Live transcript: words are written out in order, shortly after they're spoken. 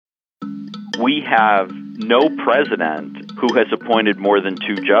We have no president who has appointed more than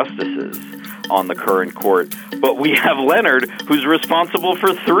 2 justices on the current court, but we have Leonard, who's responsible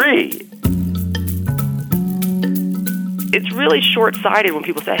for 3. It's really short-sighted when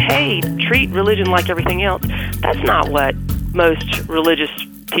people say, hey, treat religion like everything else. That's not what most religious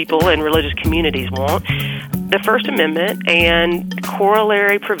people and religious communities want. The First Amendment and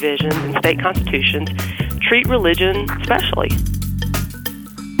corollary provisions in state constitutions treat religion specially.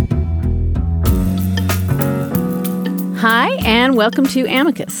 Hi, and welcome to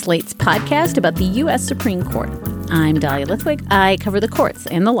Amicus, Slate's podcast about the U.S. Supreme Court. I'm Dahlia Lithwick. I cover the courts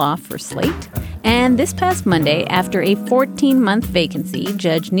and the law for Slate. And this past Monday, after a 14-month vacancy,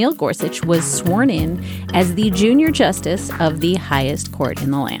 Judge Neil Gorsuch was sworn in as the junior justice of the highest court in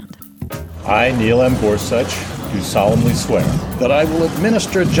the land. I, Neil M. Gorsuch, do solemnly swear that I will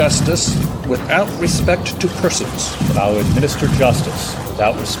administer justice without respect to persons, that I will administer justice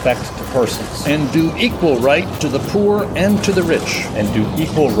without respect to persons, and do equal right to the poor and to the rich, and do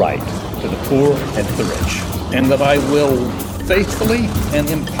equal right to the poor and to the rich, and that I will faithfully and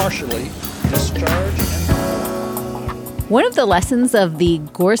impartially discharge One of the lessons of the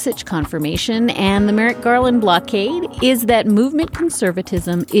Gorsuch confirmation and the Merrick Garland blockade is that movement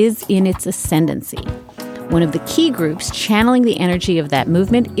conservatism is in its ascendancy. One of the key groups channeling the energy of that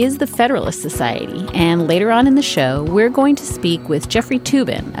movement is the Federalist Society, and later on in the show, we're going to speak with Jeffrey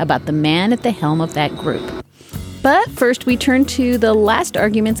Toobin about the man at the helm of that group. But first, we turn to the last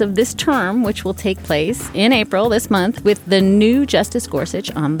arguments of this term, which will take place in April this month with the new Justice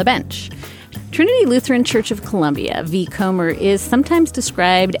Gorsuch on the bench. Trinity Lutheran Church of Columbia v. Comer is sometimes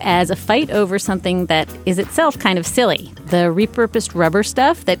described as a fight over something that is itself kind of silly, the repurposed rubber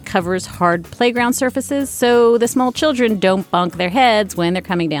stuff that covers hard playground surfaces so the small children don't bonk their heads when they're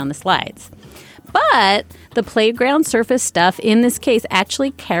coming down the slides. But the playground surface stuff in this case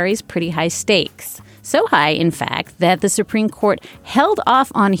actually carries pretty high stakes. So high, in fact, that the Supreme Court held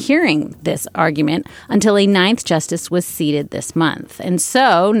off on hearing this argument until a 9th justice was seated this month. And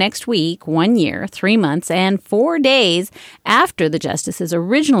so, next week, 1 year, 3 months, and 4 days after the justices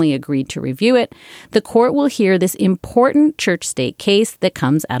originally agreed to review it, the court will hear this important church-state case that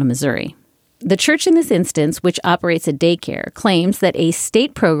comes out of Missouri. The church in this instance, which operates a daycare, claims that a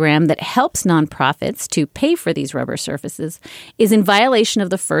state program that helps nonprofits to pay for these rubber surfaces is in violation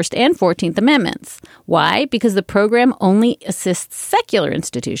of the First and 14th Amendments. Why? Because the program only assists secular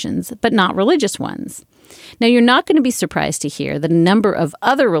institutions, but not religious ones. Now, you're not going to be surprised to hear that a number of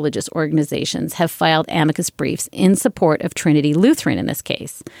other religious organizations have filed amicus briefs in support of Trinity Lutheran in this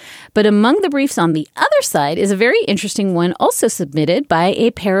case. But among the briefs on the other side is a very interesting one also submitted by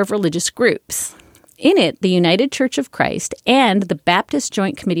a pair of religious groups. In it, the United Church of Christ and the Baptist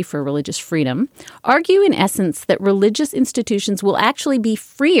Joint Committee for Religious Freedom argue in essence that religious institutions will actually be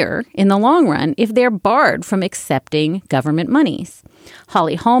freer in the long run if they're barred from accepting government monies.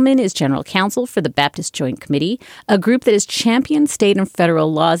 Holly Hallman is general counsel for the Baptist Joint Committee, a group that has championed state and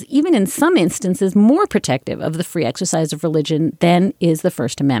federal laws, even in some instances more protective of the free exercise of religion than is the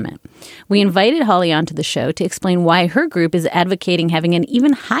First Amendment. We invited Holly onto the show to explain why her group is advocating having an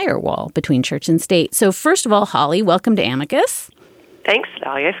even higher wall between church and state. So first of all, Holly, welcome to Amicus. Thanks,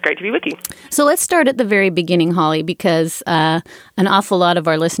 Dahlia. It's great to be with you. So let's start at the very beginning, Holly, because an awful lot of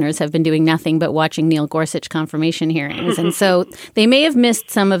our listeners have been doing nothing but watching Neil Gorsuch confirmation hearings. And so they may have missed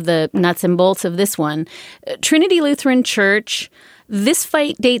some of the nuts and bolts of this one. Trinity Lutheran Church, this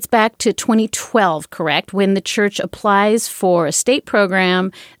fight dates back to 2012, correct? When the church applies for a state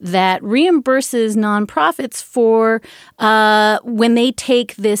program that reimburses nonprofits for when they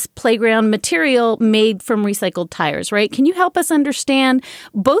take this playground material made from recycled tires, right? Can you help us understand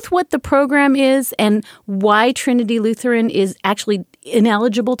both what the program is and why Trinity Lutheran is actually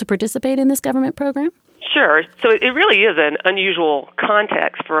ineligible to participate in this government program? Sure. So it really is an unusual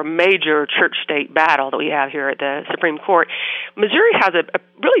context for a major church-state battle that we have here at the Supreme Court. Missouri has a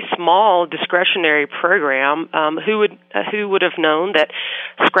really small discretionary program. Who would have known that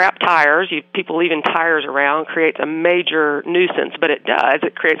scrap tires, people leaving tires around, creates a major nuisance, but it does.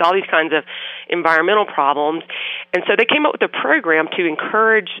 It creates all these kinds of environmental problems. And so they came up with a program to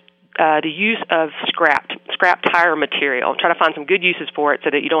encourage the use of scrap tire material, try to find some good uses for it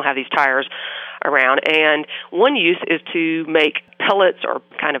so that you don't have these tires around. And one use is to make pellets or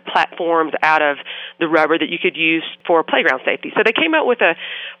kind of platforms out of the rubber that you could use for playground safety. So they came out with a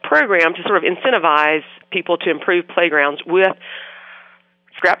program to sort of incentivize people to improve playgrounds with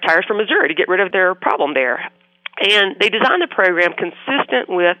scrap tires from Missouri to get rid of their problem there. And they designed the program consistent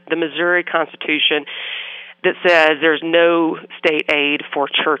with the Missouri Constitution that says there's no state aid for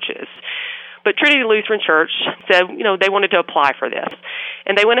churches. But Trinity Lutheran Church said, they wanted to apply for this.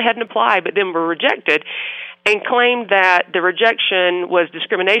 And they went ahead and applied, but then were rejected and claimed that the rejection was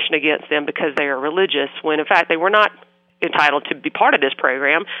discrimination against them because they are religious, when in fact they were not entitled to be part of this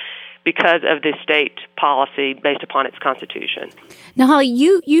program because of the state policy based upon its constitution. Now, Holly,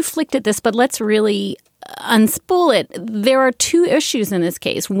 you flicked at this, but let's really unspool it. There are two issues in this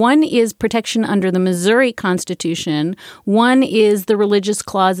case. One is protection under the Missouri Constitution. One is the religious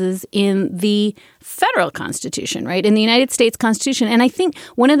clauses in the federal Constitution, right? In the United States Constitution. And I think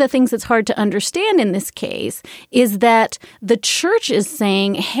one of the things that's hard to understand in this case is that the church is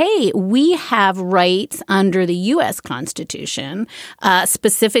saying, hey, we have rights under the U.S. Constitution,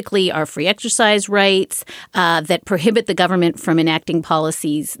 specifically our free exercise rights that prohibit the government from enacting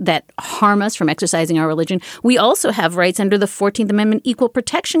policies that harm us from exercising our religion. We also have rights under the 14th Amendment Equal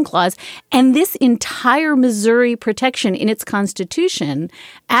Protection Clause. And this entire Missouri protection in its Constitution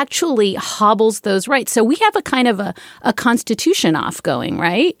actually hobbles those rights. So we have a kind of a constitution off going,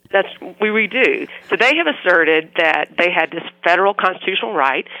 right? We do. So they have asserted that they had this federal constitutional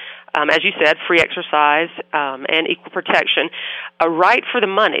right, as you said, free exercise and equal protection, a right for the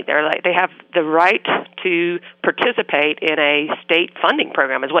money. They have the right to participate in a state funding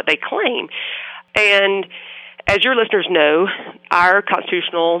program is what they claim. And as your listeners know, our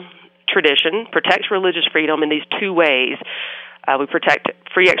constitutional tradition protects religious freedom in these two ways. We protect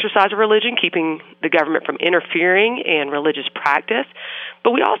free exercise of religion, keeping the government from interfering in religious practice.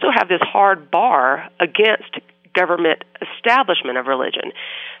 But we also have this hard bar against government establishment of religion,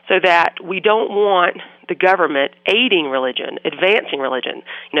 so that we don't want the government aiding religion, advancing religion.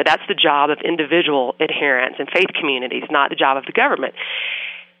 That's the job of individual adherents and faith communities, not the job of the government.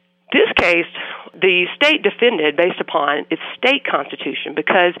 This case, the state defended based upon its state constitution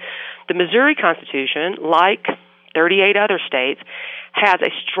because the Missouri Constitution, like 38 other states, has a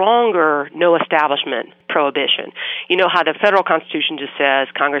stronger no establishment prohibition. You know how the federal Constitution just says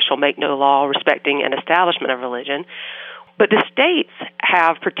Congress shall make no law respecting an establishment of religion, but the states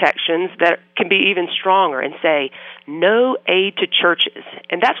have protections that can be even stronger and say no aid to churches.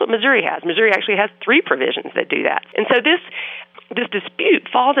 And that's what Missouri has. Missouri actually has 3 provisions that do that. And so this dispute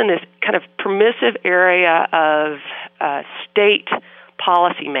falls in this kind of permissive area of state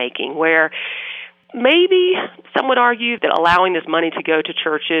policy making where maybe some would argue that allowing this money to go to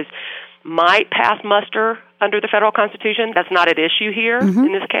churches might pass muster under the federal Constitution. That's not at issue here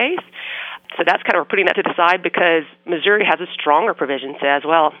in this case. So that's kind of, we're putting that to the side because Missouri has a stronger provision says,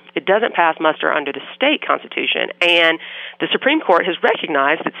 well, it doesn't pass muster under the state constitution. And the Supreme Court has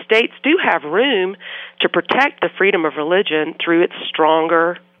recognized that states do have room to protect the freedom of religion through its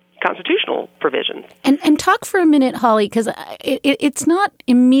stronger constitutional provisions. And talk for a minute, Holly, because it's not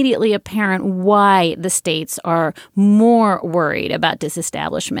immediately apparent why the states are more worried about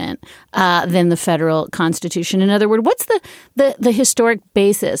disestablishment than the federal Constitution. In other words, what's the historic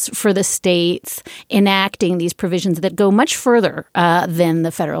basis for the states enacting these provisions that go much further than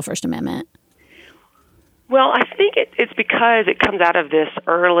the federal First Amendment? Well, I think it's because it comes out of this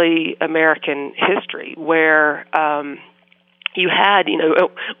early American history where you had,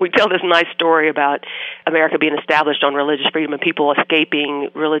 we tell this nice story about America being established on religious freedom and people escaping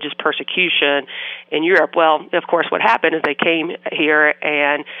religious persecution in Europe. Well, of course, what happened is they came here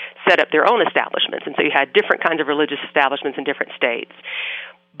and set up their own establishments. And so you had different kinds of religious establishments in different states.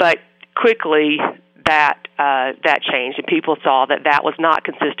 But quickly, that changed, and people saw that was not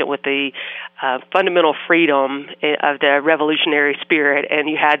consistent with the fundamental freedom of the revolutionary spirit, and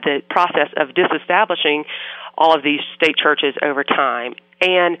you had the process of disestablishing all of these state churches over time.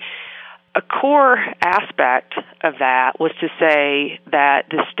 And a core aspect of that was to say that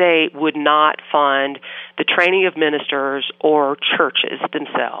the state would not fund the training of ministers or churches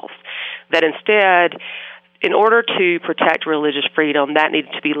themselves, that instead, in order to protect religious freedom, that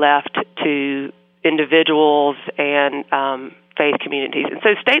needed to be left to individuals and faith communities. And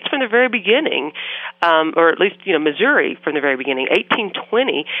so states from the very beginning, or at least Missouri from the very beginning,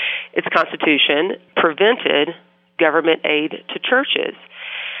 1820, its constitution prevented government aid to churches.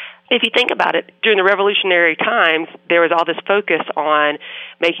 If you think about it, during the revolutionary times, there was all this focus on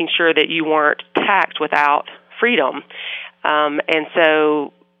making sure that you weren't taxed without freedom. And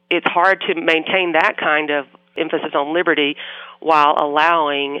so it's hard to maintain that kind of emphasis on liberty while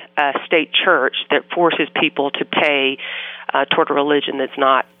allowing a state church that forces people to pay toward a religion that's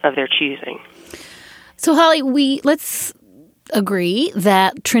not of their choosing. So, Holly, let's agree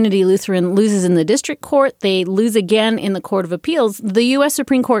that Trinity Lutheran loses in the district court. They lose again in the Court of Appeals. The U.S.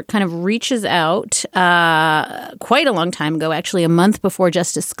 Supreme Court kind of reaches out quite a long time ago, actually a month before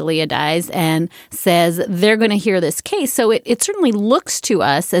Justice Scalia dies, and says they're going to hear this case. So it certainly looks to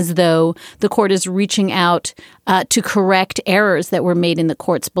us as though the court is reaching out to correct errors that were made in the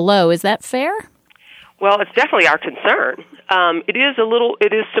courts below. Is that fair? Well, it's definitely our concern.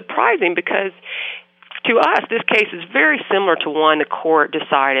 It is surprising because to us, this case is very similar to one the court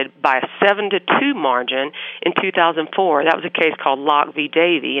decided by a 7-2 margin in 2004. That was a case called Locke v.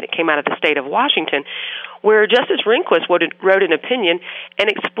 Davie, and it came out of the state of Washington, where Justice Rehnquist wrote an opinion and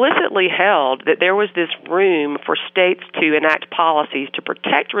explicitly held that there was this room for states to enact policies to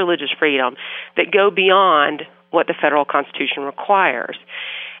protect religious freedom that go beyond what the federal Constitution requires.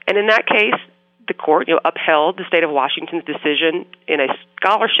 And in that case, the court upheld the state of Washington's decision in a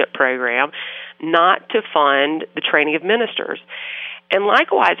scholarship program not to fund the training of ministers. And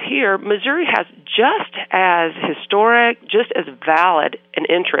likewise here, Missouri has just as historic, just as valid an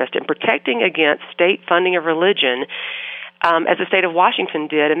interest in protecting against state funding of religion as the state of Washington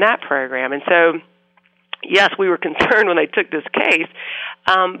did in that program. And so, yes, we were concerned when they took this case,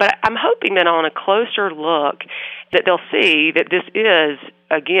 but I'm hoping that on a closer look that they'll see that this is,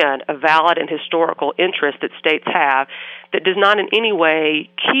 again, a valid and historical interest that states have that does not in any way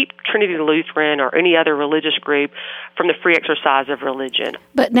keep Trinity Lutheran or any other religious group from the free exercise of religion.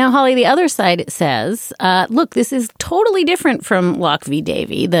 But now, Holly, the other side says, look, this is totally different from Locke v.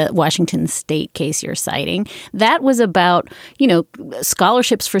 Davie, the Washington State case you're citing. That was about,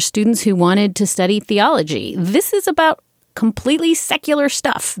 scholarships for students who wanted to study theology. This is about completely secular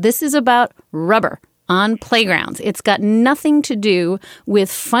stuff. This is about rubber on playgrounds. It's got nothing to do with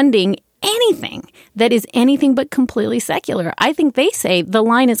funding anything that is anything but completely secular. I think they say the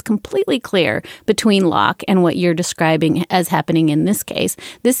line is completely clear between Locke and what you're describing as happening in this case.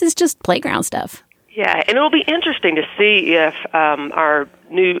 This is just playground stuff. Yeah, and it'll be interesting to see if our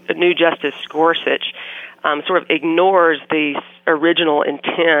new Justice Gorsuch sort of ignores the original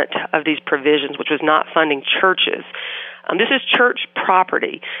intent of these provisions, which was not funding churches. This is church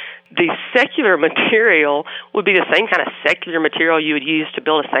property. The secular material would be the same kind of secular material you would use to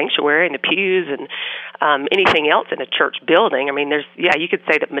build a sanctuary and the pews and anything else in a church building. I mean, you could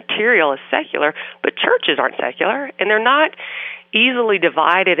say that material is secular, but churches aren't secular, and they're not easily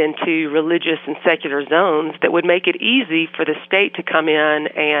divided into religious and secular zones that would make it easy for the state to come in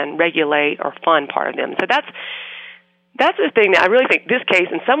and regulate or fund part of them. So that's the thing that I really think this case,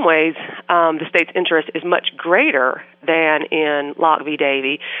 in some ways, the state's interest is much greater than in Locke v.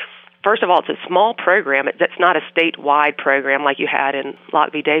 Davie. First of all, it's a small program. That's not a statewide program like you had in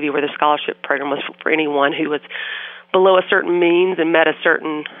Locke v. Davie, where the scholarship program was for anyone who was below a certain means and met a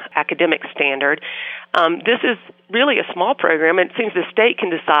certain academic standard. This is really a small program, and it seems the state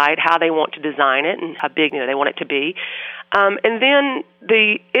can decide how they want to design it and how big they want it to be. And then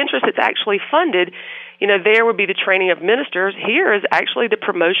the interest that's actually funded, there would be the training of ministers. Here is actually the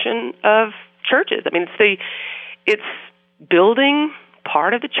promotion of churches. I mean, it's building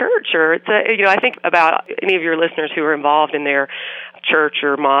part of the church, or it's I think about any of your listeners who are involved in their church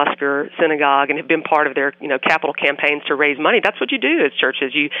or mosque or synagogue and have been part of their capital campaigns to raise money. That's what you do as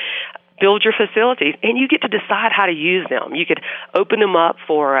churches. You build your facilities, and you get to decide how to use them. You could open them up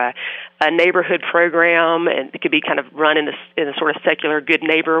for a neighborhood program, and it could be kind of run in a sort of secular good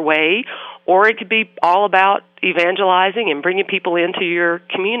neighbor way, or it could be all about evangelizing and bringing people into your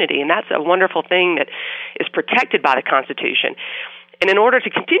community, and that's a wonderful thing that is protected by the Constitution. And in order to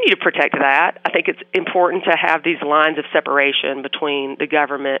continue to protect that, I think it's important to have these lines of separation between the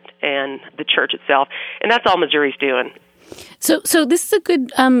government and the church itself, and that's all Missouri's doing. So this is a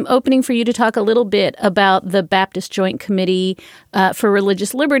good opening for you to talk a little bit about the Baptist Joint Committee for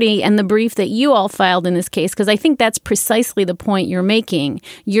Religious Liberty and the brief that you all filed in this case, because I think that's precisely the point you're making.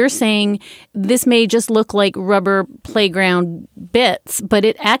 You're saying this may just look like rubber playground bits, but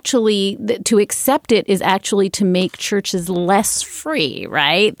it actually, to accept it is actually to make churches less free,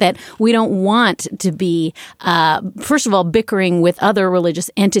 right? That we don't want to be, first of all, bickering with other religious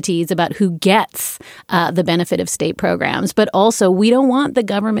entities about who gets the benefit of state programs. But also, we don't want the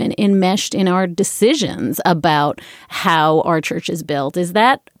government enmeshed in our decisions about how our church is built. Is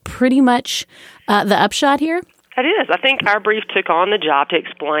that pretty much the upshot here? It is. I think our brief took on the job to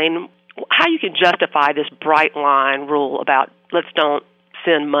explain how you can justify this bright line rule about let's don't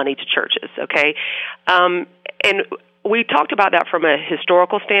send money to churches, okay? And we talked about that from a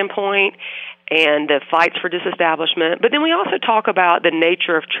historical standpoint and the fights for disestablishment, but then we also talk about the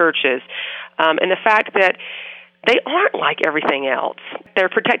nature of churches and the fact that they aren't like everything else. They're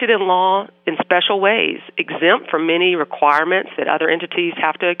protected in law in special ways, exempt from many requirements that other entities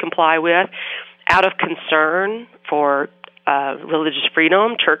have to comply with, out of concern for religious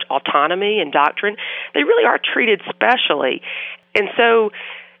freedom, church autonomy, and doctrine. They really are treated specially. And so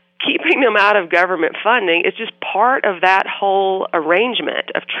keeping them out of government funding is just part of that whole arrangement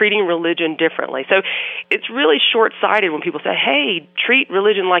of treating religion differently. So it's really short-sighted when people say, hey, treat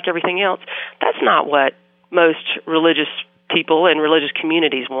religion like everything else. That's not what most religious people and religious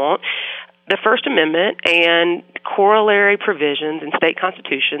communities want. The First Amendment and corollary provisions in state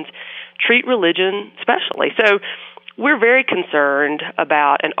constitutions treat religion specially. So we're very concerned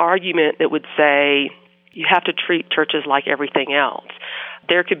about an argument that would say you have to treat churches like everything else.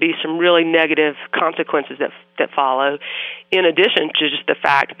 There could be some really negative consequences that follow, in addition to just the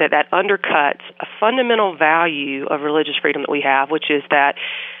fact that undercuts a fundamental value of religious freedom that we have, which is that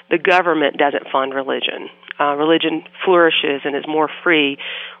the government doesn't fund religion. Religion flourishes and is more free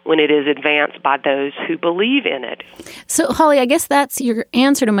when it is advanced by those who believe in it. So, Holly, I guess that's your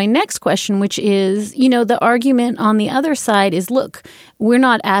answer to my next question, which is, the argument on the other side is, look, we're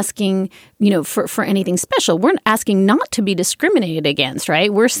not asking, for anything special. We're asking not to be discriminated against,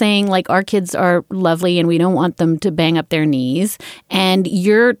 right? We're saying, like, our kids are lovely and we don't want them to bang up their knees. And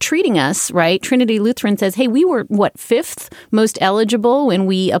you're treating us, right? Trinity Lutheran says, hey, we were, fifth most eligible when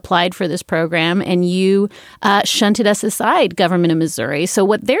we applied for this program, and you shunted us aside, government of Missouri. So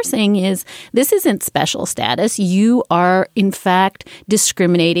what they're saying is this isn't special status. You are, in fact,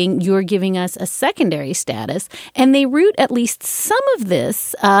 discriminating. You're giving us a secondary status. And they root at least some of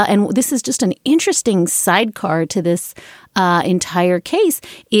this, and this is just an interesting sidecar to this entire case,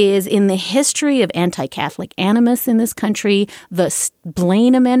 is in the history of anti-Catholic animus in this country, the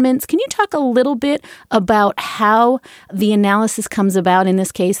Blaine amendments. Can you talk a little bit about how the analysis comes about in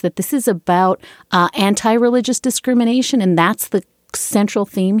this case, that this is about anti-religious discrimination, and that's the central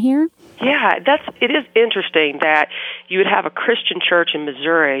theme here? Yeah, it is interesting that you would have a Christian church in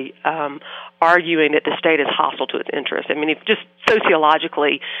Missouri arguing that the state is hostile to its interests. I mean, if just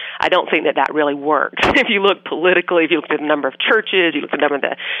sociologically, I don't think that really works. If you look politically, if you look at the number of churches, you look at the number of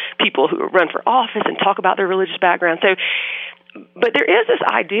the people who run for office and talk about their religious background. But there is this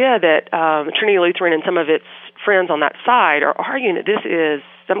idea that Trinity Lutheran and some of its friends on that side are arguing that this is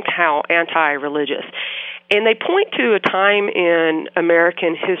somehow anti-religious. And they point to a time in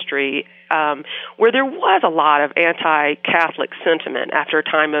American history where there was a lot of anti-Catholic sentiment after a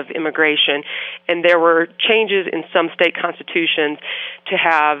time of immigration, and there were changes in some state constitutions to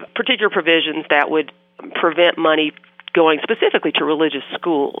have particular provisions that would prevent money going specifically to religious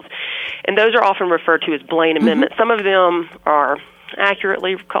schools. And those are often referred to as Blaine Amendments. Some of them are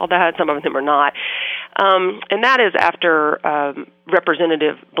accurately called that, some of them are not. And that is after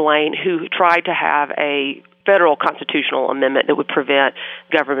Representative Blaine, who tried to have a federal constitutional amendment that would prevent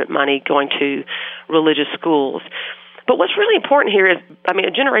government money going to religious schools. But what's really important here is, a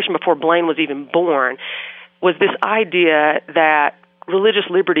generation before Blaine was even born, was this idea that religious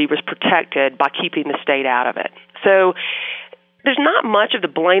liberty was protected by keeping the state out of it. So there's not much of the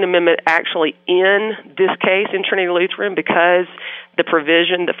Blaine Amendment actually in this case in Trinity Lutheran, because the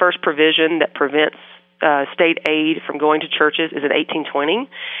first provision that prevents state aid from going to churches is in 1820.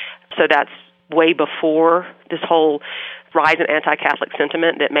 So that's way before this whole rise in anti-Catholic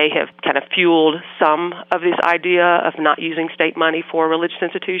sentiment that may have kind of fueled some of this idea of not using state money for religious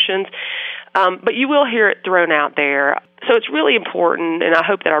institutions. But you will hear it thrown out there. So it's really important, and I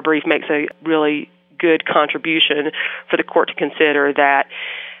hope that our brief makes a really good contribution for the court to consider, that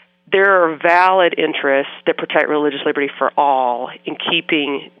there are valid interests that protect religious liberty for all in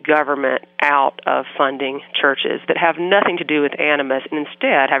keeping government out of funding churches that have nothing to do with animus and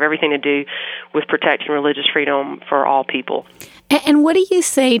instead have everything to do with protecting religious freedom for all people. And what do you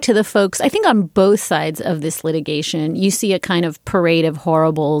say to the folks, I think on both sides of this litigation, you see a kind of parade of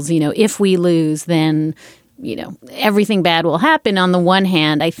horribles, if we lose, then everything bad will happen. On the one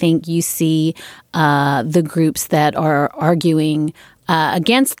hand, I think you see the groups that are arguing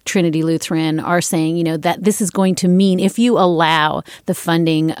against Trinity Lutheran are saying, that this is going to mean, if you allow the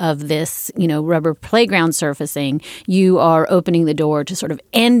funding of this, rubber playground surfacing, you are opening the door to sort of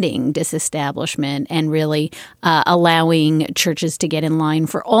ending disestablishment and really allowing churches to get in line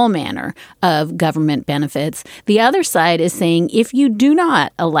for all manner of government benefits. The other side is saying, if you do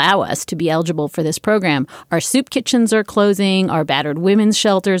not allow us to be eligible for this program, our soup kitchens are closing, our battered women's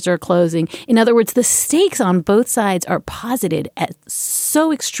shelters are closing. In other words, the stakes on both sides are posited at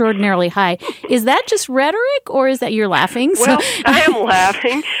so extraordinarily high. Is that just rhetoric, or is that you're laughing? Well, I am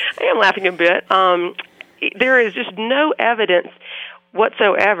laughing. I am laughing a bit. There is just no evidence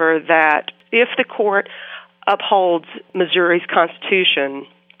whatsoever that if the court upholds Missouri's Constitution,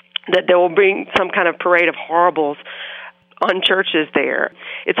 that there will be some kind of parade of horribles on churches there.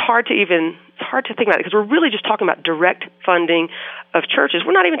 It's hard to think about it because we're really just talking about direct funding of churches.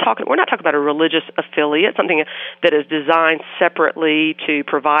 We're not talking about a religious affiliate, something that is designed separately to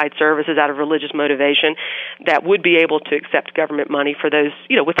provide services out of religious motivation that would be able to accept government money for those,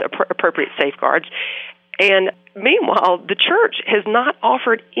 with appropriate safeguards. And meanwhile, the church has not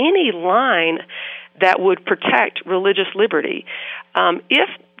offered any line that would protect religious liberty. If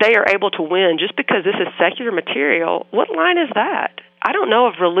they are able to win just because this is secular material, what line is that? I don't know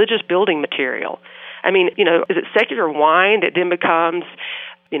of religious building material. I mean, is it secular wine that then becomes,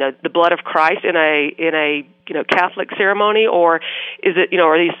 the blood of Christ in a Catholic ceremony, or is it,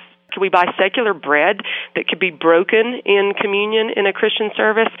 can we buy secular bread that could be broken in communion in a Christian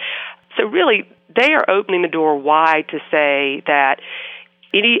service? So really, they are opening the door wide to say that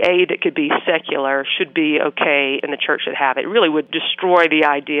any aid that could be secular should be okay and the church should have it. It really would destroy the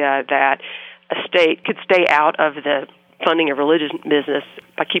idea that a state could stay out of the funding of religious business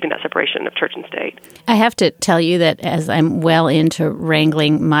by keeping that separation of church and state. I have to tell you that as I'm well into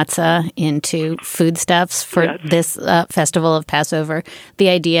wrangling matzah into foodstuffs for this festival of Passover, the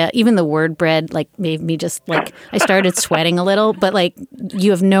idea, even the word bread, made me just I started sweating a little, but you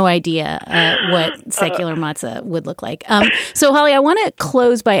have no idea what secular matzah would look like. So Holly, I want to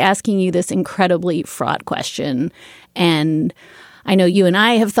close by asking you this incredibly fraught question, and I know you and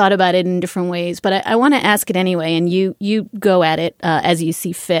I have thought about it in different ways, but I want to ask it anyway, and you go at it as you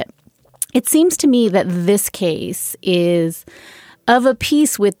see fit. It seems to me that this case is of a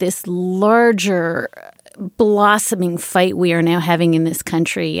piece with this larger blossoming fight we are now having in this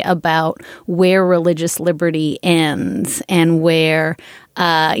country about where religious liberty ends and where,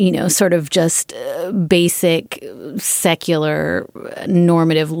 sort of just basic secular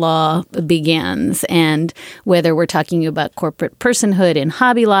normative law begins. And whether we're talking about corporate personhood in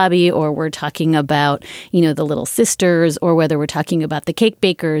Hobby Lobby, or we're talking about, the Little Sisters, or whether we're talking about the cake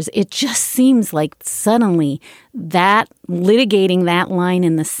bakers, it just seems like suddenly that litigating that line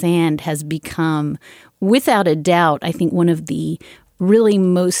in the sand has become, without a doubt, I think one of the really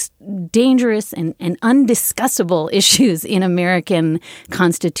most dangerous and undiscussable issues in American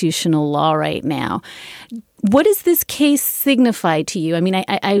constitutional law right now. What does this case signify to you? I mean,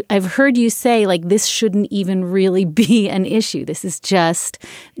 I've heard you say, this shouldn't even really be an issue. This is just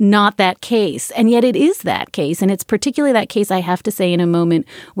not that case. And yet it is that case. And it's particularly that case, I have to say, in a moment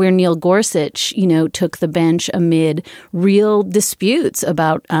where Neil Gorsuch, took the bench amid real disputes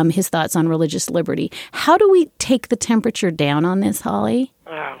about his thoughts on religious liberty. How do we take the temperature down on this, Holly?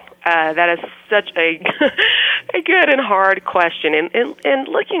 Wow. That is such a good and hard question. And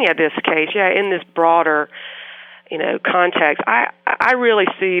looking at this case, in this broader, context, I really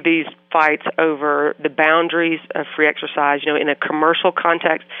see these fights over the boundaries of free exercise, in a commercial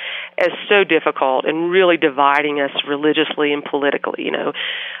context, as so difficult and really dividing us religiously and politically.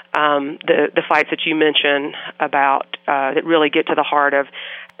 The fights that you mentioned about that really get to the heart of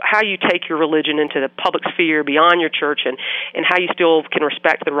how you take your religion into the public sphere beyond your church and how you still can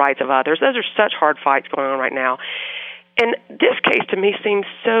respect the rights of others. Those are such hard fights going on right now. And this case to me seems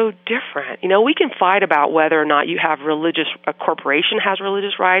so different. We can fight about whether or not you have a corporation has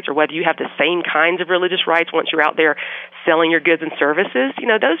religious rights, or whether you have the same kinds of religious rights once you're out there selling your goods and services.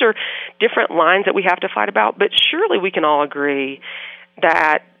 Those are different lines that we have to fight about. But surely we can all agree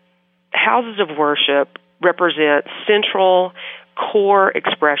that houses of worship represent central core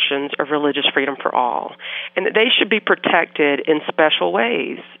expressions of religious freedom for all, and that they should be protected in special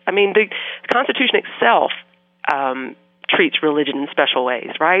ways. I mean, the Constitution itself treats religion in special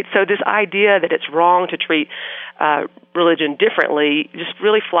ways, right? So this idea that it's wrong to treat religion differently just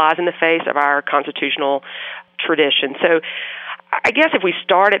really flies in the face of our constitutional tradition. So I guess if we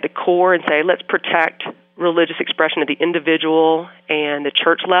start at the core and say, let's protect religious expression at the individual and the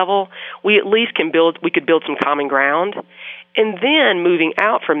church level, we at least could build some common ground. And then moving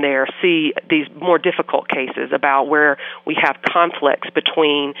out from there, see these more difficult cases about where we have conflicts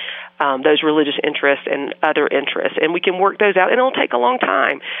between those religious interests and other interests. And we can work those out, and it'll take a long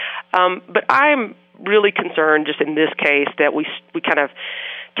time. But I'm really concerned just in this case that we kind of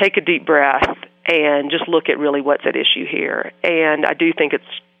take a deep breath and just look at really what's at issue here. And I do think it's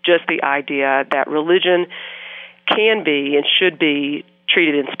just the idea that religion can be and should be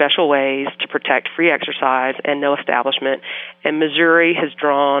treated in special ways to protect free exercise and no establishment. And Missouri has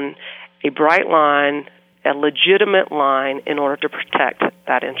drawn a bright line, a legitimate line, in order to protect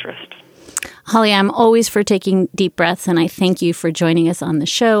that interest. Holly, I'm always for taking deep breaths, and I thank you for joining us on the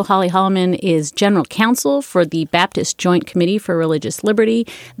show. Holly Holloman is general counsel for the Baptist Joint Committee for Religious Liberty.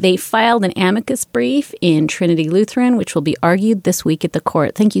 They filed an amicus brief in Trinity Lutheran, which will be argued this week at the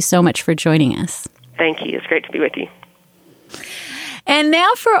court. Thank you so much for joining us. Thank you. It's great to be with you. And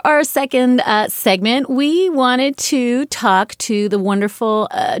now for our second segment, we wanted to talk to the wonderful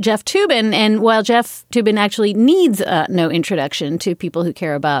Jeff Toobin. And while Jeff Toobin actually needs no introduction to people who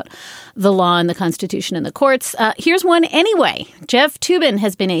care about the law and the Constitution and the courts, here's one anyway. Jeff Toobin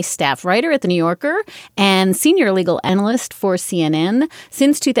has been a staff writer at The New Yorker and senior legal analyst for CNN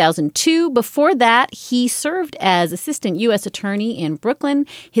since 2002. Before that, he served as assistant U.S. attorney in Brooklyn.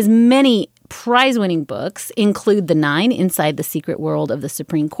 His many prize-winning books include The Nine, Inside the Secret World of the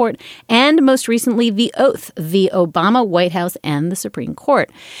Supreme Court, and most recently, The Oath, The Obama White House and the Supreme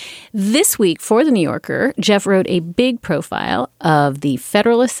Court. This week for The New Yorker, Jeff wrote a big profile of the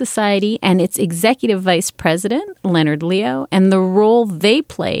Federalist Society and its executive vice president, Leonard Leo, and the role they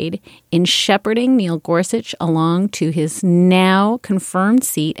played in shepherding Neil Gorsuch along to his now confirmed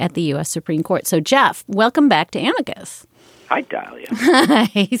seat at the U.S. Supreme Court. So, Jeff, welcome back to Amicus. Hi, Dahlia.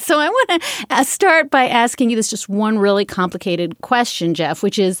 Hi. So I want to start by asking you this just one really complicated question, Jeff,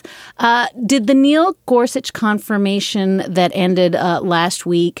 which is, did the Neil Gorsuch confirmation that ended last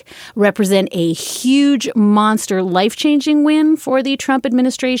week represent a huge, monster, life-changing win for the Trump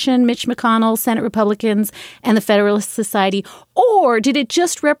administration, Mitch McConnell, Senate Republicans, and the Federalist Society? Or did it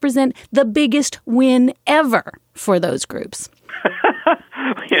just represent the biggest win ever for those groups?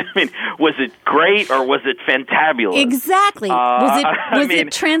 I mean, was it great or was it fantabulous? Exactly. Was it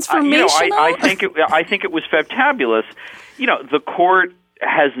transformational? I think it was fantabulous. You know, the court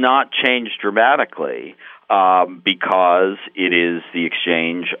has not changed dramatically because it is the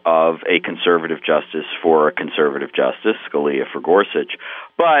exchange of a conservative justice for a conservative justice, Scalia for Gorsuch.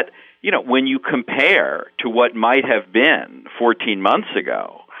 But, you know, when you compare to what might have been 14 months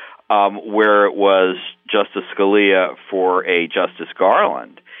ago, where it was Justice Scalia for a Justice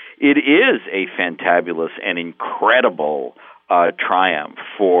Garland, it is a fantabulous and incredible triumph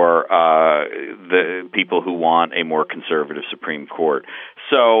for the people who want a more conservative Supreme Court.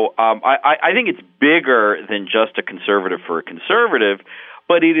 So I think it's bigger than just a conservative for a conservative,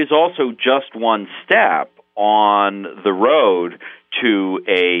 but it is also just one step on the road to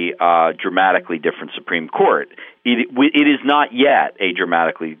a dramatically different Supreme Court. It is not yet a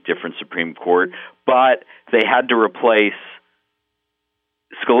dramatically different Supreme Court, but they had to replace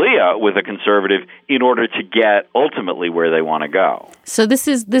Scalia with a conservative in order to get ultimately where they want to go. So this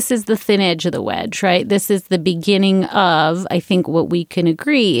is the thin edge of the wedge, right? This is the beginning of, I think, what we can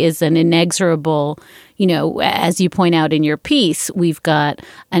agree is an inexorable, you know, as you point out in your piece, we've got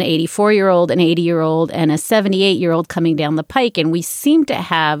an 84-year-old, an 80-year-old, and a 78-year-old coming down the pike, and we seem to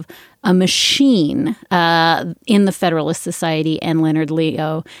have a machine in the Federalist Society and Leonard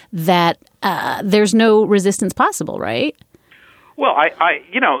Leo that there's no resistance possible, right? Well,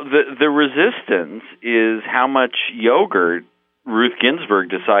 the resistance is how much yogurt Ruth Ginsburg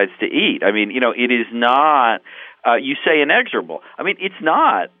decides to eat. I mean, you know, it is not, you say inexorable. I mean, it's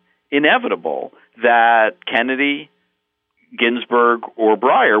not inevitable that Kennedy, Ginsburg, or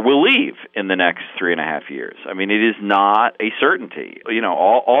Breyer will leave in the next 3.5 years. I mean, it is not a certainty. You know,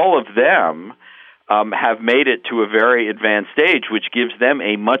 all of them have made it to a very advanced stage, which gives them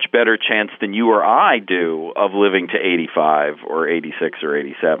a much better chance than you or I do of living to 85 or 86 or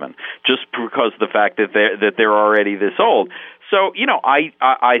 87, just because of the fact that they're already this old. So, you know,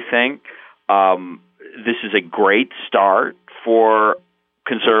 I think this is a great start for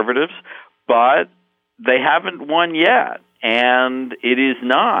conservatives, but they haven't won yet. And it is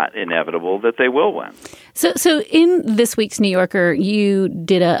not inevitable that they will win. So in this week's New Yorker, you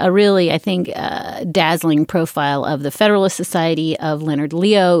did a really, I think, dazzling profile of the Federalist Society, of Leonard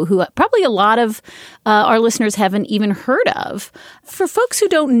Leo, who probably a lot of our listeners haven't even heard of. For folks who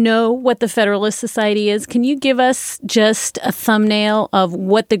don't know what the Federalist Society is, can you give us just a thumbnail of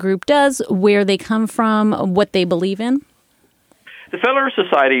what the group does, where they come from, what they believe in? The Federalist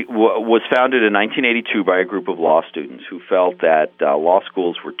Society was founded in 1982 by a group of law students who felt that law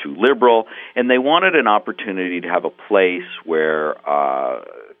schools were too liberal, and they wanted an opportunity to have a place where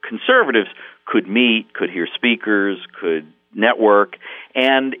conservatives could meet, could hear speakers, could network,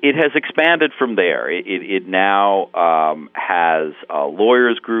 and it has expanded from there. It now has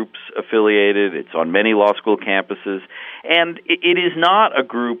lawyers groups affiliated. It's on many law school campuses, and it is not a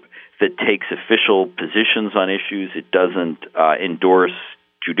group that takes official positions on issues. It doesn't endorse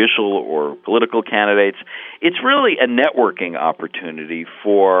judicial or political candidates. It's really a networking opportunity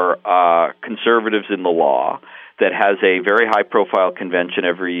for conservatives in the law that has a very high-profile convention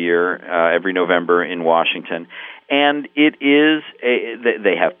every year, every November in Washington. And it is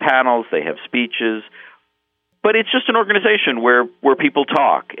they have panels, they have speeches, but it's just an organization where people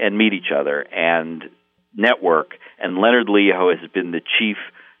talk and meet each other and network. And Leonard Leo has been the chief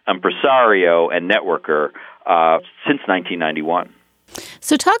impresario and networker since 1991.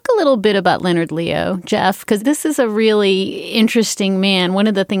 So talk a little bit about Leonard Leo, Jeff, because this is a really interesting man. One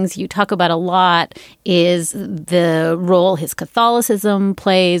of the things you talk about a lot is the role his Catholicism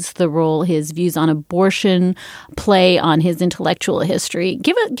plays, the role his views on abortion play on his intellectual history.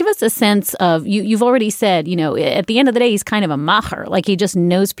 Give us a sense of, you've already said, at the end of the day, he's kind of a macher, like he just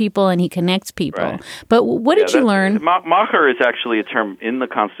knows people and he connects people. Right. But what did you learn? Macher is actually a term in the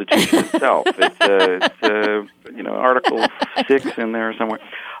Constitution itself. It's Article 6 in there somewhere.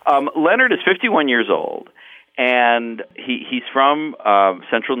 Leonard is 51 years old, and he's from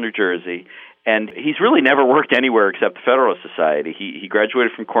central New Jersey, and he's really never worked anywhere except the Federalist Society. He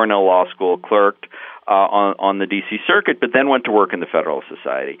graduated from Cornell Law School, clerked on the D.C. Circuit, but then went to work in the Federalist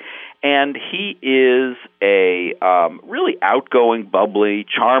Society. And he is a really outgoing, bubbly,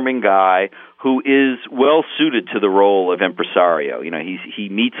 charming guy who is well suited to the role of impresario. He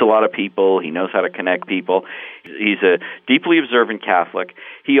meets a lot of people. He knows how to connect people. He's a deeply observant Catholic.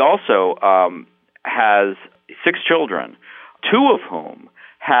 He also has 6 children, 2 of whom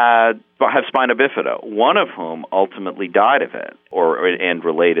have spina bifida, one of whom ultimately died of it and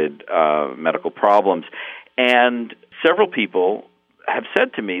related medical problems. And several people have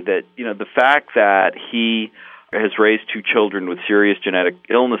said to me that the fact that he has raised 2 children with serious genetic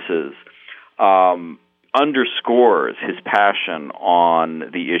illnesses underscores his passion on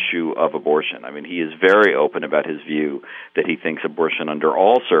the issue of abortion. I mean, he is very open about his view that he thinks abortion under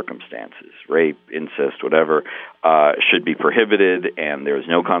all circumstances, rape, incest, whatever, should be prohibited, and there is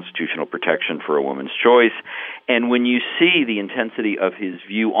no constitutional protection for a woman's choice. And when you see the intensity of his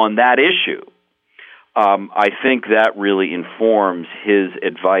view on that issue, I think that really informs his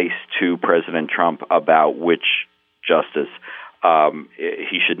advice to President Trump about which justice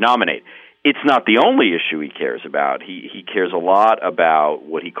he should nominate. It's not the only issue he cares about. He cares a lot about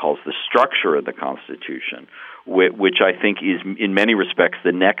what he calls the structure of the Constitution, which I think is, in many respects,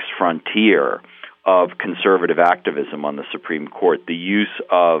 the next frontier of conservative activism on the Supreme Court, the use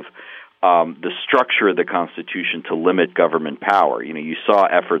of the structure of the Constitution to limit government power. You saw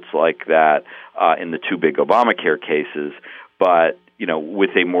efforts like that in the 2 big Obamacare cases, but with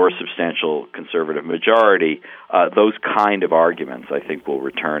a more substantial conservative majority, those kind of arguments, I think, will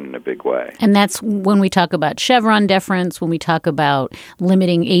return in a big way. And that's when we talk about Chevron deference, when we talk about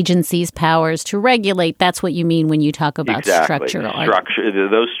limiting agencies' powers to regulate, that's what you mean when you talk about structural.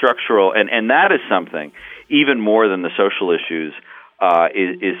 Those structural, and that is something, even more than the social issues,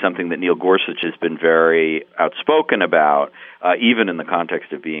 is something that Neil Gorsuch has been very outspoken about, even in the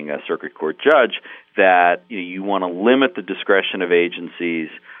context of being a circuit court judge, that you want to limit the discretion of agencies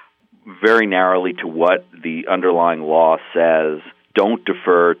very narrowly to what the underlying law says. Don't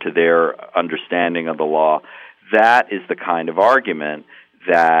defer to their understanding of the law. That is the kind of argument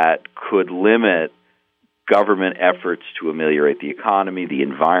that could limit government efforts to ameliorate the economy, the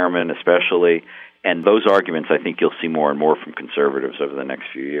environment especially. And those arguments, I think you'll see more and more from conservatives over the next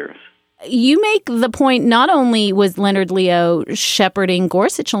few years. You make the point, not only was Leonard Leo shepherding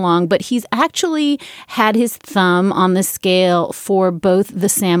Gorsuch along, but he's actually had his thumb on the scale for both the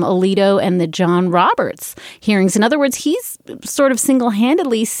Sam Alito and the John Roberts hearings. In other words, he's sort of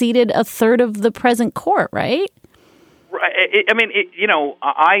single-handedly seated a third of the present court, right? Right.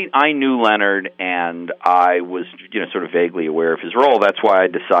 I knew Leonard, and I was, sort of vaguely aware of his role. That's why I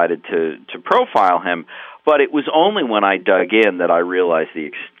decided to profile him. But it was only when I dug in that I realized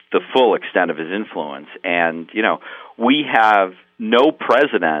the full extent of his influence. And, we have no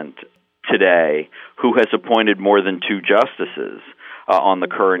president today who has appointed more than 2 justices on the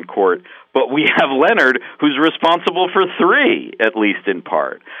current court. But we have Leonard, who's responsible for 3, at least in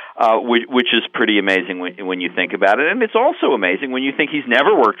part, which is pretty amazing when you think about it. And it's also amazing when you think he's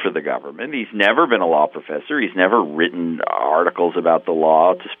never worked for the government. He's never been a law professor. He's never written articles about the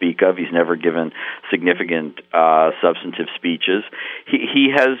law to speak of. He's never given significant substantive speeches.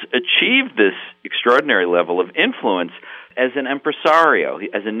 He has achieved this extraordinary level of influence as an impresario,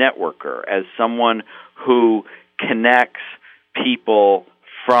 as a networker, as someone who connects people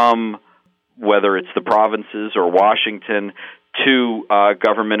from whether it's the provinces or Washington to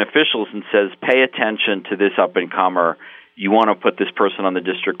government officials and says, pay attention to this up-and-comer. You want to put this person on the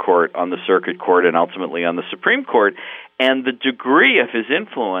district court, on the circuit court, and ultimately on the Supreme Court. And the degree of his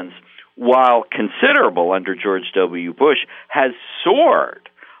influence, while considerable under George W. Bush, has soared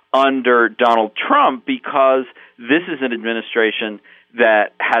under Donald Trump because this is an administration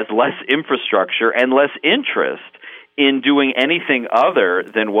that has less infrastructure and less interest in doing anything other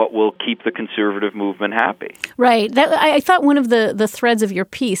than what will keep the conservative movement happy. Right. I thought one of the threads of your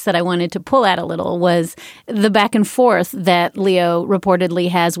piece that I wanted to pull at a little was the back and forth that Leo reportedly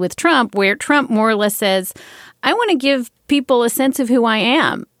has with Trump, where Trump more or less says, I want to give people a sense of who I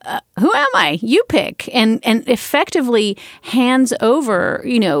am. Who am I? You pick. And effectively hands over,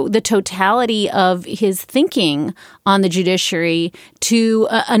 the totality of his thinking on the judiciary to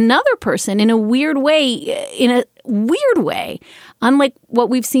another person in a weird way, unlike what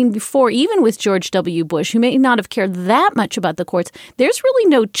we've seen before, even with George W. Bush, who may not have cared that much about the courts. There's really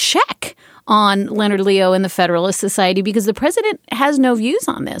no check on Leonard Leo and the Federalist Society because the president has no views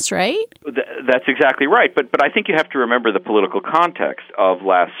on this, right? That's exactly right. But I think you have to remember the political context of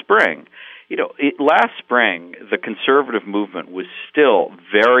last spring. Last spring, the conservative movement was still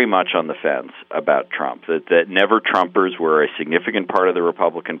very much on the fence about Trump, that never-Trumpers were a significant part of the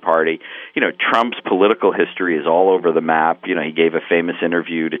Republican Party. Trump's political history is all over the map. He gave a famous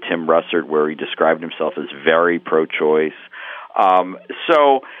interview to Tim Russert where he described himself as very pro-choice.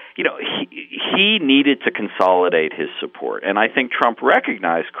 He needed to consolidate his support. And I think Trump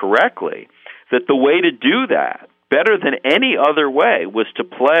recognized correctly that the way to do that, better than any other way, was to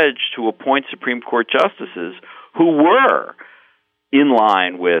pledge to appoint Supreme Court justices who were in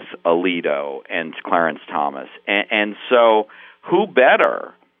line with Alito and Clarence Thomas. And so who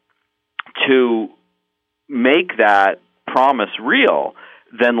better to make that promise real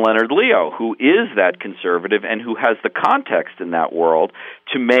than Leonard Leo, who is that conservative and who has the context in that world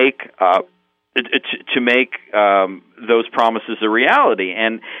to make those promises a reality.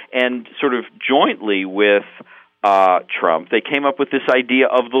 And sort of jointly with Trump, they came up with this idea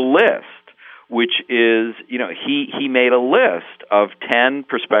of the list, which is, he made a list of 10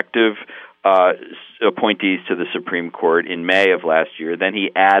 prospective appointees to the Supreme Court in May of last year. Then he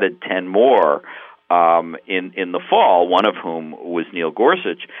added 10 more in the fall, one of whom was Neil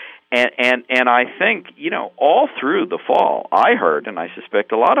Gorsuch. And I think, all through the fall, I heard, and I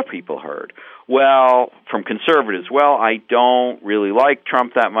suspect a lot of people heard, from conservatives, I don't really like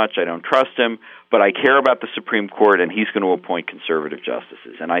Trump that much, I don't trust him, but I care about the Supreme Court, and he's going to appoint conservative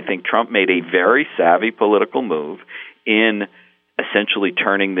justices. And I think Trump made a very savvy political move in essentially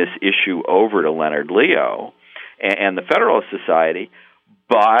turning this issue over to Leonard Leo and the Federalist Society,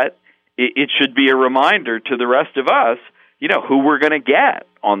 but it should be a reminder to the rest of us, who we're going to get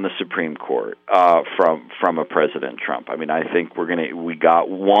on the Supreme Court from a President Trump. I mean, I think we got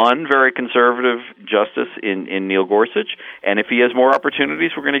one very conservative justice in Neil Gorsuch, and if he has more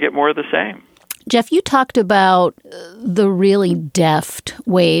opportunities, we're going to get more of the same. Jeff, you talked about the really deft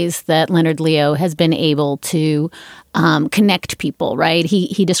ways that Leonard Leo has been able to connect people, right?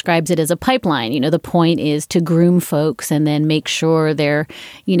 He describes it as a pipeline. The point is to groom folks and then make sure they're,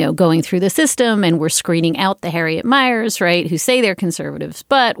 going through the system, and we're screening out the Harriet Miers, right, who say they're conservatives,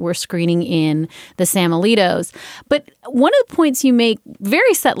 but we're screening in the Sam Alitos. But one of the points you make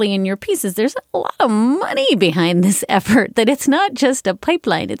very subtly in your piece is there's a lot of money behind this effort, that it's not just a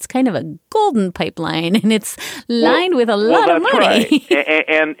pipeline, it's kind of a golden pipeline, and it's lined with a lot of money. Right.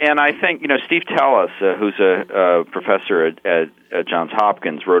 and I think, Steve Tellis, who's a professor at Johns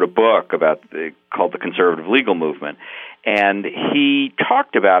Hopkins, wrote a book called The Conservative Legal Movement. And he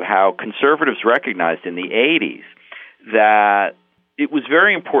talked about how conservatives recognized in the 80s that it was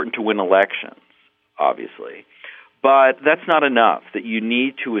very important to win elections, obviously, but that's not enough, that you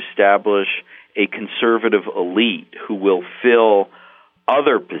need to establish a conservative elite who will fill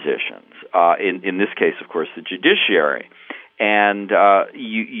other positions, in this case, of course, the judiciary. And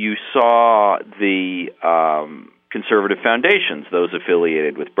you saw the conservative foundations, those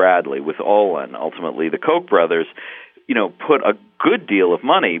affiliated with Bradley, with Olin, ultimately the Koch brothers, put a good deal of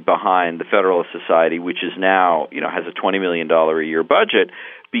money behind the Federalist Society, which is now, has a $20 million a year budget,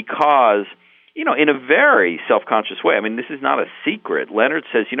 because, in a very self-conscious way, I mean, this is not a secret. Leonard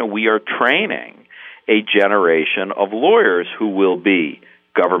says, we are training a generation of lawyers who will be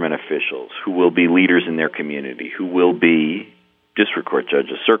government officials, who will be leaders in their community, who will be district court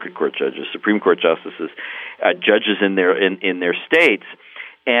judges, circuit court judges, Supreme Court justices, judges in their states,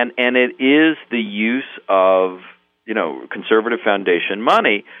 and it is the use of conservative foundation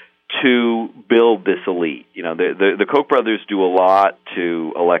money to build this elite. The Koch brothers do a lot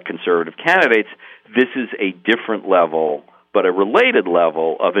to elect conservative candidates. This is a different level, but a related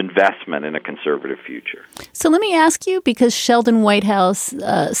level of investment in a conservative future. So let me ask you, because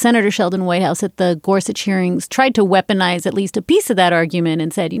Senator Sheldon Whitehouse at the Gorsuch hearings tried to weaponize at least a piece of that argument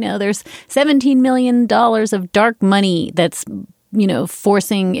and said, there's $17 million of dark money that's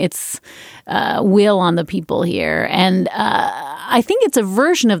forcing its will on the people here. And I think it's a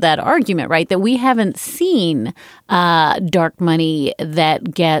version of that argument, right, that we haven't seen dark money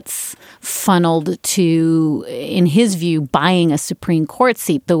that gets funneled to, in his view, buying a Supreme Court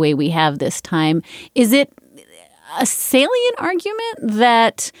seat the way we have this time. Is it a salient argument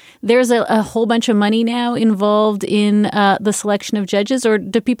that there's a whole bunch of money now involved in the selection of judges, or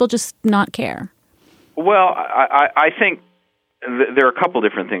do people just not care? Well, I think there are a couple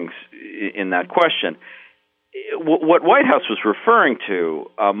different things in that question. What White House was referring to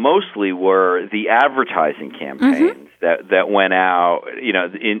mostly were the advertising campaigns that went out,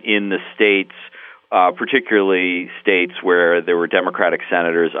 in the states, particularly states where there were Democratic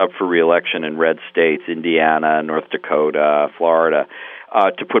senators up for re-election in red states, Indiana, North Dakota, Florida,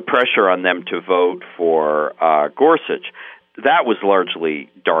 to put pressure on them to vote for Gorsuch. That was largely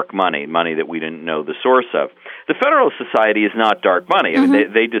dark money that we didn't know the source of. The Federalist Society is not dark money. I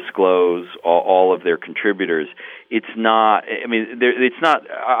mean, they disclose all of their contributors. It's not. I mean, it's not.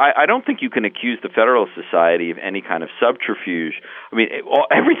 I don't think you can accuse the Federalist Society of any kind of subterfuge. I mean,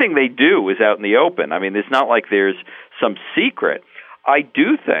 everything they do is out in the open. I mean, it's not like there's some secret. I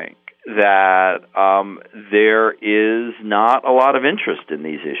do think that there is not a lot of interest in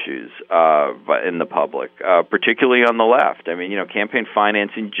these issues in the public, particularly on the left. I mean, campaign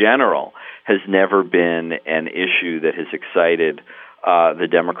finance in general has never been an issue that has excited the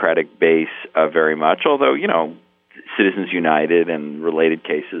Democratic base very much, although, Citizens United and related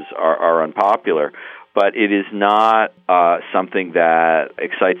cases are unpopular. But it is not something that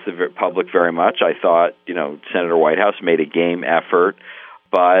excites the public very much. I thought, Senator Whitehouse made a game effort,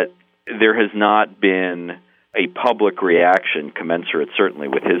 but there has not been a public reaction commensurate, certainly,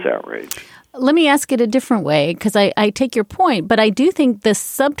 with his outrage. Let me ask it a different way, because I take your point, but I do think the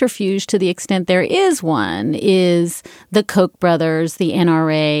subterfuge, to the extent there is one, is the Koch brothers, the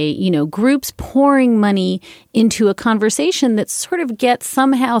NRA, groups pouring money into a conversation that sort of gets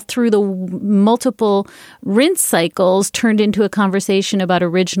somehow through the multiple rinse cycles turned into a conversation about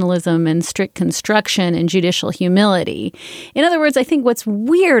originalism and strict construction and judicial humility. In other words, I think what's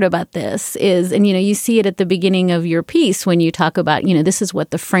weird about this is, and you see it at the beginning of your piece when you talk about, this is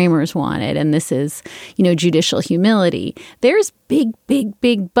what the framers wanted, and this is, judicial humility. There's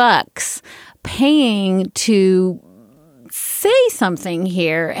big bucks paying to say something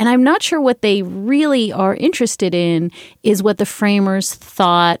here, and I'm not sure what they really are interested in is what the framers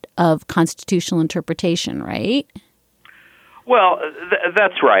thought of constitutional interpretation, right? Well,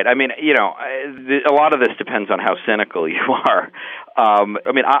 that's right. I mean, a lot of this depends on how cynical you are.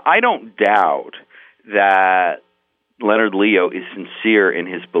 I don't doubt that Leonard Leo is sincere in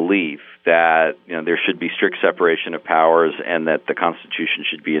his belief that there should be strict separation of powers and that the Constitution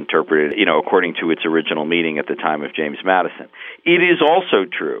should be interpreted according to its original meaning at the time of James Madison. It is also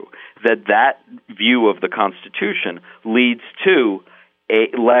true that view of the Constitution leads to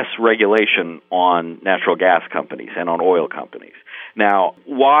less regulation on natural gas companies and on oil companies. Now,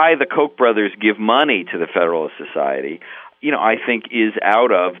 why the Koch brothers give money to the Federalist Society, I think is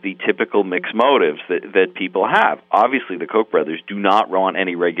out of the typical mixed motives that people have. Obviously, the Koch brothers do not want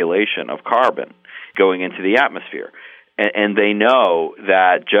any regulation of carbon going into the atmosphere. And they know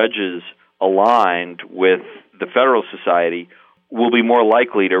that judges aligned with the Federalist Society will be more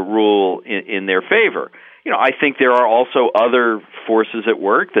likely to rule in their favor. I think there are also other forces at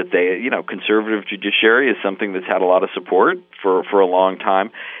work that conservative judiciary is something that's had a lot of support for a long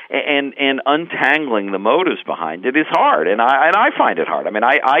time, and untangling the motives behind it is hard, and I find it hard. I mean,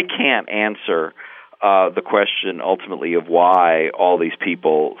 I can't answer the question ultimately of why all these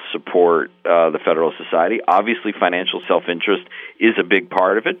people support the Federalist Society. Obviously, financial self-interest is a big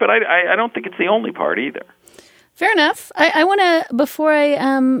part of it, but I don't think it's the only part either. Fair enough. I want to, before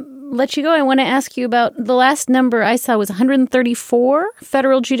I let you go, I want to ask you about the last number I saw was 134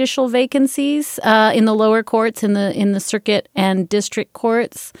 federal judicial vacancies in the lower courts, in the circuit and district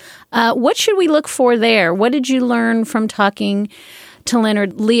courts. What should we look for there? What did you learn from talking to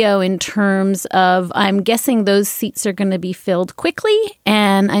Leonard Leo in terms of, I'm guessing those seats are going to be filled quickly,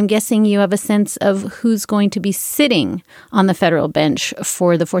 and I'm guessing you have a sense of who's going to be sitting on the federal bench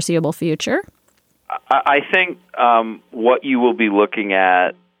for the foreseeable future? I think what you will be looking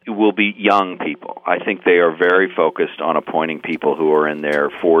at will be young people. I think they are very focused on appointing people who are in their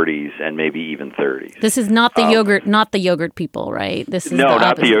 40s and maybe even 30s. This is not the yogurt people, right? This is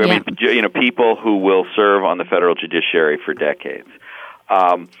not the yogurt. Yeah. I mean, people who will serve on the federal judiciary for decades.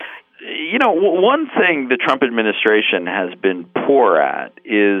 One thing the Trump administration has been poor at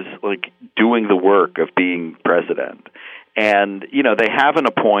is doing the work of being president, and they haven't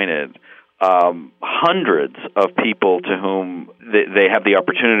appointed hundreds of people to whom they have the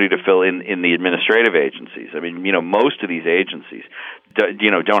opportunity to fill in the administrative agencies. I mean, most of these agencies,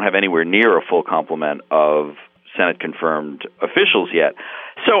 don't have anywhere near a full complement of Senate-confirmed officials yet.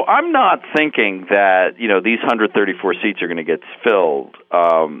 So I'm not thinking that, these 134 seats are going to get filled,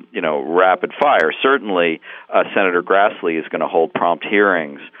 rapid fire. Certainly, Senator Grassley is going to hold prompt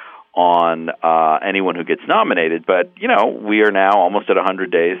hearings on anyone who gets nominated. But, we are now almost at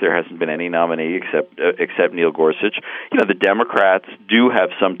 100 days. There hasn't been any nominee except Neil Gorsuch. The Democrats do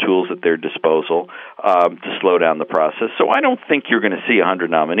have some tools at their disposal to slow down the process. So I don't think you're going to see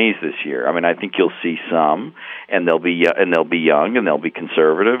 100 nominees this year. I mean, I think you'll see some, and they'll be young, and they'll be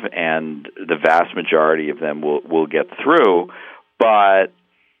conservative, and the vast majority of them will get through. But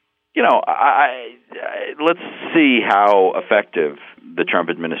let's see how effective the Trump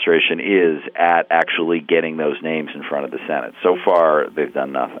administration is at actually getting those names in front of the Senate. So far, they've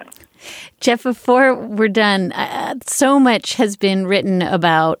done nothing. Jeff, before we're done, so much has been written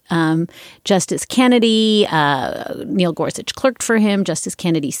about Justice Kennedy. Neil Gorsuch clerked for him. Justice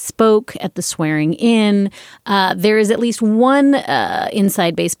Kennedy spoke at the swearing in. There is at least one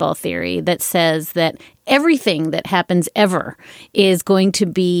inside baseball theory that says that everything that happens ever is going to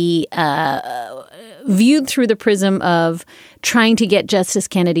be viewed through the prism of trying to get Justice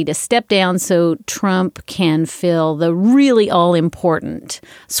Kennedy to step down so Trump can fill the really all-important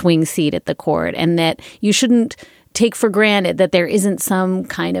swing seat at the court, and that you shouldn't take for granted that there isn't some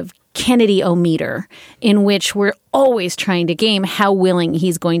kind of Kennedy-o-meter in which we're always trying to game how willing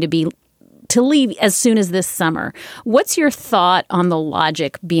he's going to be to leave as soon as this summer. What's your thought on the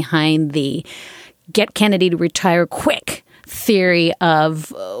logic behind the get Kennedy to retire quick theory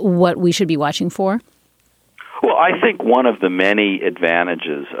of what we should be watching for? Well, I think one of the many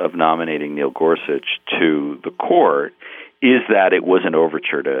advantages of nominating Neil Gorsuch to the court is that it was an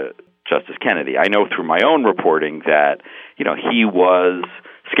overture to Justice Kennedy. I know through my own reporting that, he was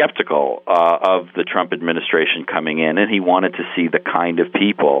skeptical of the Trump administration coming in, and he wanted to see the kind of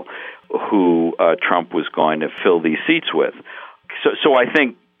people who Trump was going to fill these seats with. So I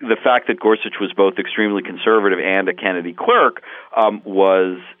think the fact that Gorsuch was both extremely conservative and a Kennedy clerk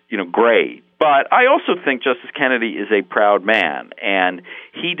was, great. But I also think Justice Kennedy is a proud man, and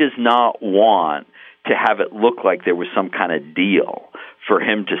he does not want to have it look like there was some kind of deal for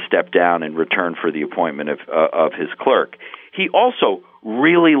him to step down in return for the appointment of his clerk. He also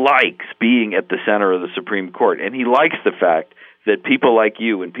really likes being at the center of the Supreme Court, and he likes the fact that people like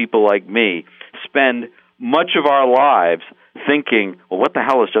you and people like me spend much of our lives thinking, well, what the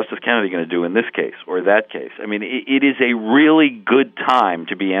hell is Justice Kennedy going to do in this case or that case? I mean, it is a really good time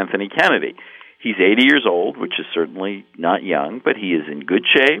to be Anthony Kennedy. He's 80 years old, which is certainly not young, but he is in good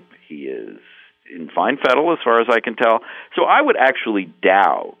shape. He is in fine fettle, as far as I can tell. So I would actually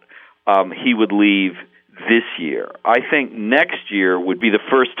doubt he would leave this year. I think next year would be the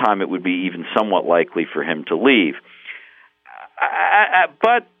first time it would be even somewhat likely for him to leave.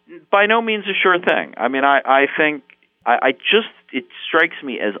 But by no means a sure thing. I mean, I think it strikes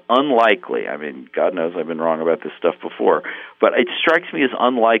me as unlikely. I mean, God knows I've been wrong about this stuff before, but it strikes me as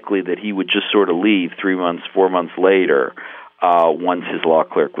unlikely that he would just sort of leave 3 months, 4 months later once his law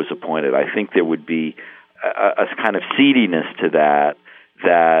clerk was appointed. I think there would be a kind of seediness to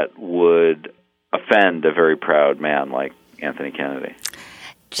that would offend a very proud man like Anthony Kennedy.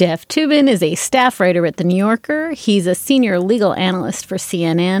 Jeff Toobin is a staff writer at The New Yorker. He's a senior legal analyst for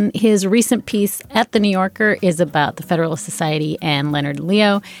CNN. His recent piece at The New Yorker is about the Federalist Society and Leonard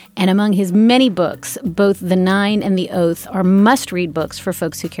Leo. And among his many books, both The Nine and The Oath are must-read books for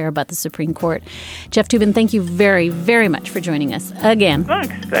folks who care about the Supreme Court. Jeff Toobin, thank you very, very much for joining us again.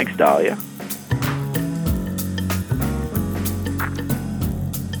 Thanks, Dahlia.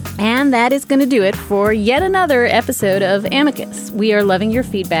 And that is going to do it for yet another episode of Amicus. We are loving your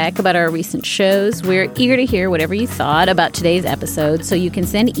feedback about our recent shows. We're eager to hear whatever you thought about today's episode, so you can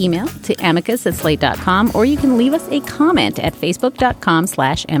send email to amicus@slate.com, or you can leave us a comment at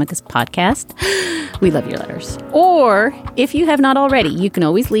facebook.com/amicuspodcast. We love your letters. Or, if you have not already, you can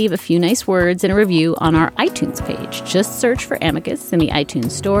always leave a few nice words and a review on our iTunes page. Just search for Amicus in the iTunes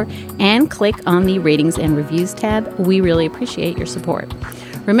store and click on the Ratings and Reviews tab. We really appreciate your support.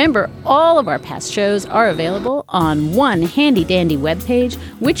 Remember, all of our past shows are available on one handy-dandy webpage,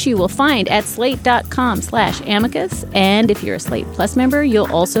 which you will find at slate.com/amicus. And if you're a Slate Plus member,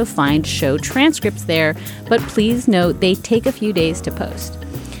 you'll also find show transcripts there. But please note, they take a few days to post.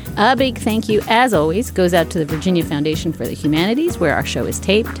 A big thank you, as always, goes out to the Virginia Foundation for the Humanities, where our show is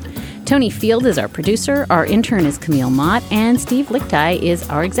taped. Tony Field is our producer, our intern is Camille Mott, and Steve Lichtai is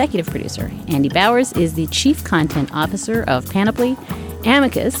our executive producer. Andy Bowers is the chief content officer of Panoply.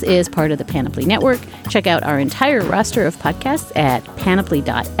 Amicus is part of the Panoply Network. Check out our entire roster of podcasts at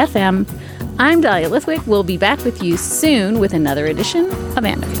panoply.fm. I'm Dahlia Lithwick. We'll be back with you soon with another edition of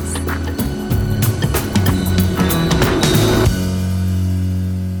Amicus.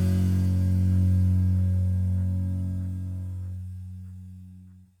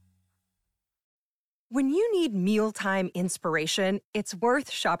 When you need mealtime inspiration, it's worth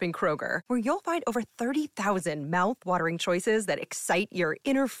shopping Kroger, where you'll find over 30,000 mouth-watering choices that excite your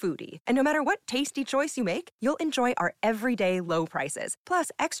inner foodie. And no matter what tasty choice you make, you'll enjoy our everyday low prices, plus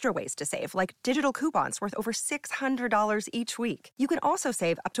extra ways to save, like digital coupons worth over $600 each week. You can also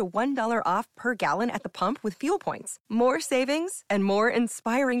save up to $1 off per gallon at the pump with fuel points. More savings and more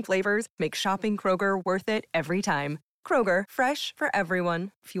inspiring flavors make shopping Kroger worth it every time. Kroger, fresh for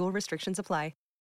everyone. Fuel restrictions apply.